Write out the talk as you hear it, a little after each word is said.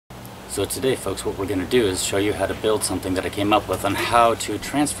So today, folks, what we're going to do is show you how to build something that I came up with on how to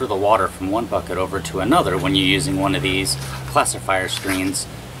transfer the water from one bucket over to another when you're using one of these classifier screens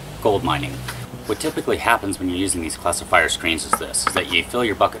gold mining. What typically happens when you're using these classifier screens is this, is that you fill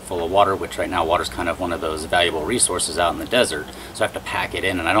your bucket full of water, which right now water's kind of one of those valuable resources out in the desert, so I have to pack it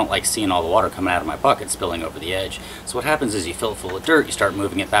in, and I don't like seeing all the water coming out of my bucket spilling over the edge. So what happens is you fill it full of dirt, you start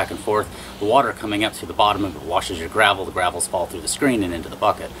moving it back and forth, the water coming up through the bottom of it washes your gravel, the gravels fall through the screen and into the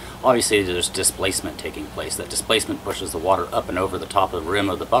bucket. Obviously there's displacement taking place. That displacement pushes the water up and over the top of the rim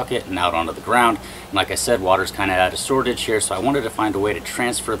of the bucket and out onto the ground, and like I said, water's kind of at a shortage here, so I wanted to find a way to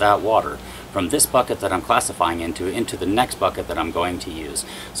transfer that water from this bucket that I'm classifying into the next bucket that I'm going to use.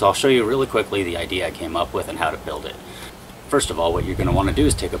 So I'll show you really quickly the idea I came up with and how to build it. First of all, what you're going to want to do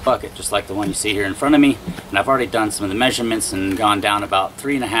is take a bucket just like the one you see here in front of me, and I've already done some of the measurements and gone down about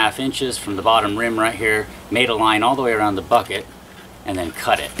 3.5 inches from the bottom rim right here, made a line all the way around the bucket, and then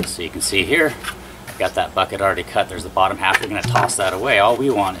cut it. So you can see here, I've got that bucket already cut. There's the bottom half. We're going to toss that away. All we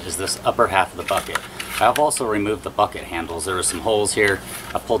want is this upper half of the bucket. I've also removed the bucket handles. There were some holes here.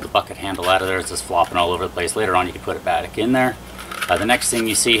 I pulled the bucket handle out of there. It's just flopping all over the place. Later on you can put it back in there. The next thing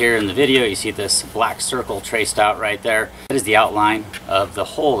you see here in the video, you see this black circle traced out right there. That is the outline of the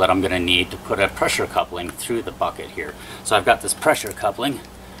hole that I'm going to need to put a pressure coupling through the bucket here. So I've got this pressure coupling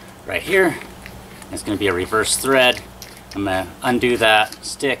right here. It's going to be a reverse thread. I'm going to undo that,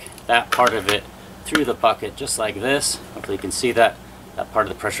 stick that part of it through the bucket just like this. Hopefully you can see that. That part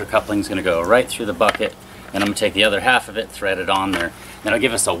of the pressure coupling is going to go right through the bucket, and I'm going to take the other half of it, thread it on there. That'll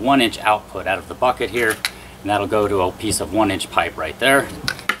give us a 1-inch output out of the bucket here, and that'll go to a piece of 1-inch pipe right there.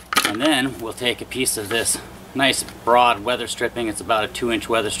 And then we'll take a piece of this nice broad weather stripping. It's about a 2-inch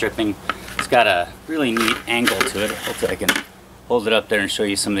weather stripping. It's got a really neat angle to it. Hopefully I can hold it up there and show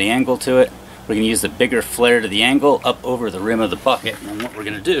you some of the angle to it. We're going to use the bigger flare to the angle up over the rim of the bucket, and what we're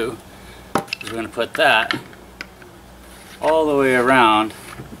going to do is we're going to put that all the way around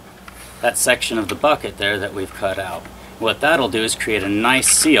that section of the bucket there that we've cut out. What that'll do is create a nice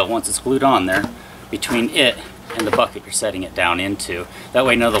seal once it's glued on there between it and the bucket you're setting it down into. That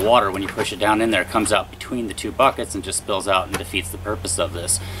way none of the water, when you push it down in there, comes out between the two buckets and just spills out and defeats the purpose of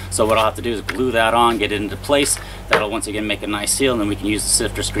this. So what I'll have to do is glue that on, get it into place. That'll once again make a nice seal, and then we can use the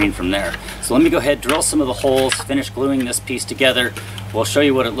sifter screen from there. So let me go ahead, drill some of the holes, finish gluing this piece together. We'll show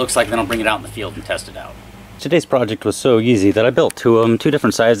you what it looks like, then I'll bring it out in the field and test it out. Today's project was so easy that I built two of them, two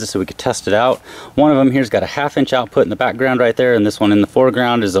different sizes so we could test it out. One of them here's got a 1/2-inch output in the background right there, and this one in the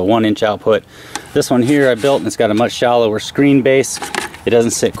foreground is a 1-inch output. This one here I built, and it's got a much shallower screen base. It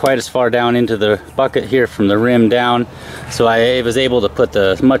doesn't sit quite as far down into the bucket here from the rim down, so I was able to put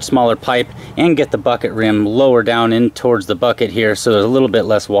the much smaller pipe and get the bucket rim lower down in towards the bucket here, so there's a little bit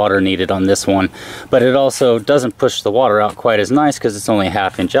less water needed on this one. But it also doesn't push the water out quite as nice because it's only a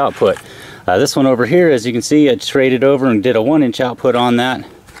 1/2-inch output. This one over here, as you can see, I traded over and did a 1-inch output on that.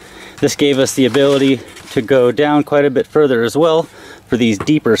 This gave us the ability to go down quite a bit further as well for these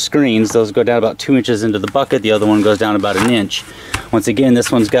deeper screens. Those go down about 2 inches into the bucket. The other one goes down about 1 inch. Once again, this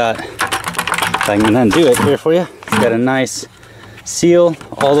one's got, if I can undo it here for you, it's got a nice seal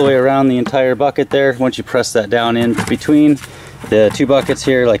all the way around the entire bucket there. Once you press that down in between the two buckets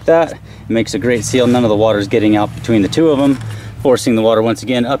here like that, it makes a great seal. None of the water is getting out between the two of them, forcing the water once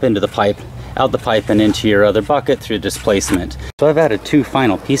again up into the pipe, out the pipe and into your other bucket through displacement. So I've added two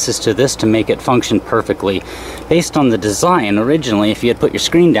final pieces to this to make it function perfectly. Based on the design, originally if you had put your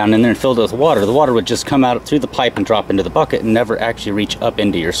screen down in there and filled it with water, the water would just come out through the pipe and drop into the bucket and never actually reach up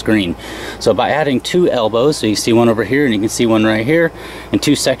into your screen. So by adding two elbows, so you see one over here and you can see one right here, and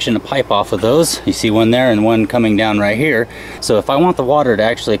two sections of pipe off of those, you see one there and one coming down right here. So if I want the water to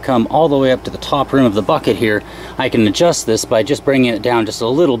actually come all the way up to the top rim of the bucket here, I can adjust this by just bringing it down just a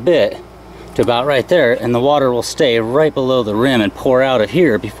little bit to about right there, and the water will stay right below the rim and pour out of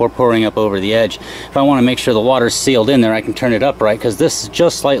here before pouring up over the edge. If I want to make sure the water's sealed in there, I can turn it up right, because this is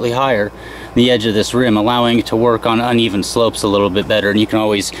just slightly higher than the edge of this rim, allowing it to work on uneven slopes a little bit better. And you can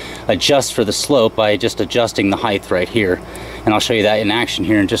always adjust for the slope by just adjusting the height right here. And I'll show you that in action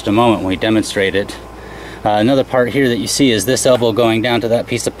here in just a moment when we demonstrate it. Another part here that you see is this elbow going down to that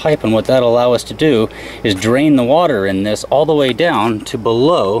piece of pipe, and what that'll allow us to do is drain the water in this all the way down to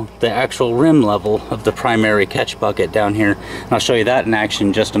below the actual rim level of the primary catch bucket down here. And I'll show you that in action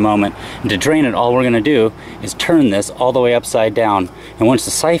in just a moment. And to drain it, all we're going to do is turn this all the way upside down, and once the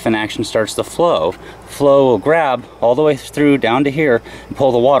siphon action starts to flow, flow will grab all the way through down to here and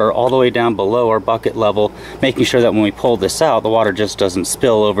pull the water all the way down below our bucket level, making sure that when we pull this out, the water just doesn't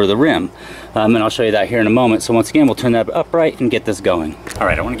spill over the rim. And I'll show you that here in a moment. So once again, we'll turn that upright and get this going. All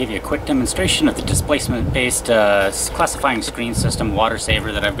right, I want to give you a quick demonstration of the displacement-based classifying screen system water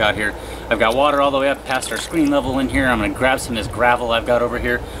saver that I've got here. I've got water all the way up past our screen level in here. I'm going to grab some of this gravel I've got over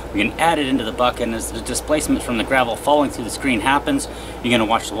here. We can add it into the bucket, and as the displacement from the gravel falling through the screen happens, you're going to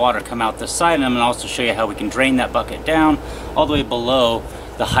watch the water come out this side, and I'm going to also show you how we can drain that bucket down all the way below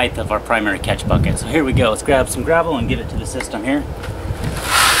the height of our primary catch bucket. So here we go. Let's grab some gravel and give it to the system here.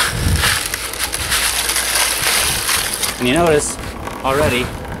 And you notice already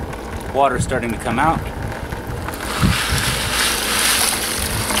water starting to come out.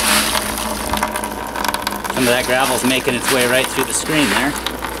 Some of that gravel is making its way right through the screen there.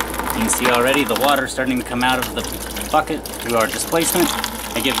 You can see already the water starting to come out of the bucket through our displacement.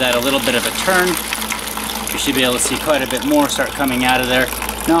 I give that a little bit of a turn. You should be able to see quite a bit more start coming out of there.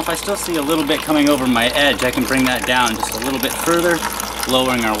 Now if I still see a little bit coming over my edge, I can bring that down just a little bit further,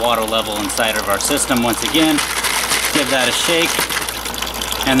 lowering our water level inside of our system once again. Give that a shake,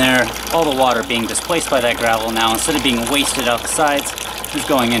 and there, all the water being displaced by that gravel now, instead of being wasted out the sides, is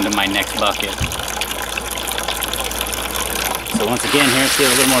going into my next bucket. So once again here, let's get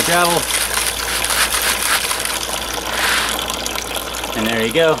a little more gravel. And there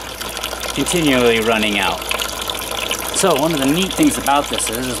you go, continually running out. So one of the neat things about this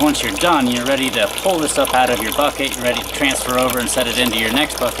is once you're done, you're ready to pull this up out of your bucket, you're ready to transfer over and set it into your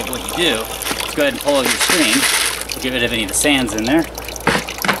next bucket. What you do is go ahead and pull out your screen, get rid of any of the sands in there,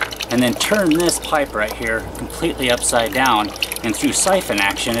 and then turn this pipe right here completely upside down, and through siphon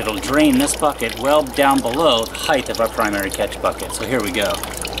action it'll drain this bucket well down below the height of our primary catch bucket. So here we go.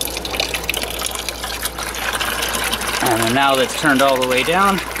 And then now that's turned all the way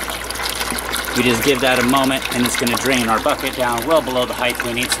down, we just give that a moment and it's going to drain our bucket down well below the height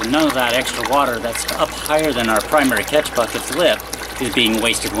we need, so none of that extra water that's up higher than our primary catch bucket's lip is being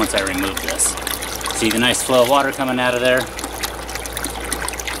wasted once I remove this. See the nice flow of water coming out of there?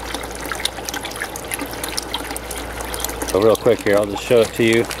 So real quick here, I'll just show it to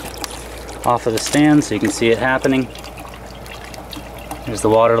you off of the stand so you can see it happening. There's the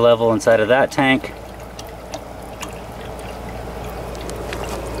water level inside of that tank.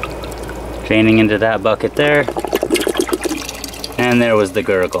 Draining into that bucket there. And there was the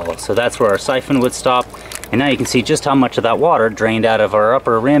gurgle. So that's where our siphon would stop. And now you can see just how much of that water drained out of our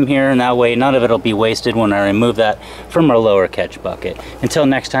upper rim here, and that way none of it will be wasted when I remove that from our lower catch bucket. Until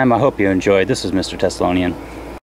next time, I hope you enjoyed. This is Mr. Teslonian.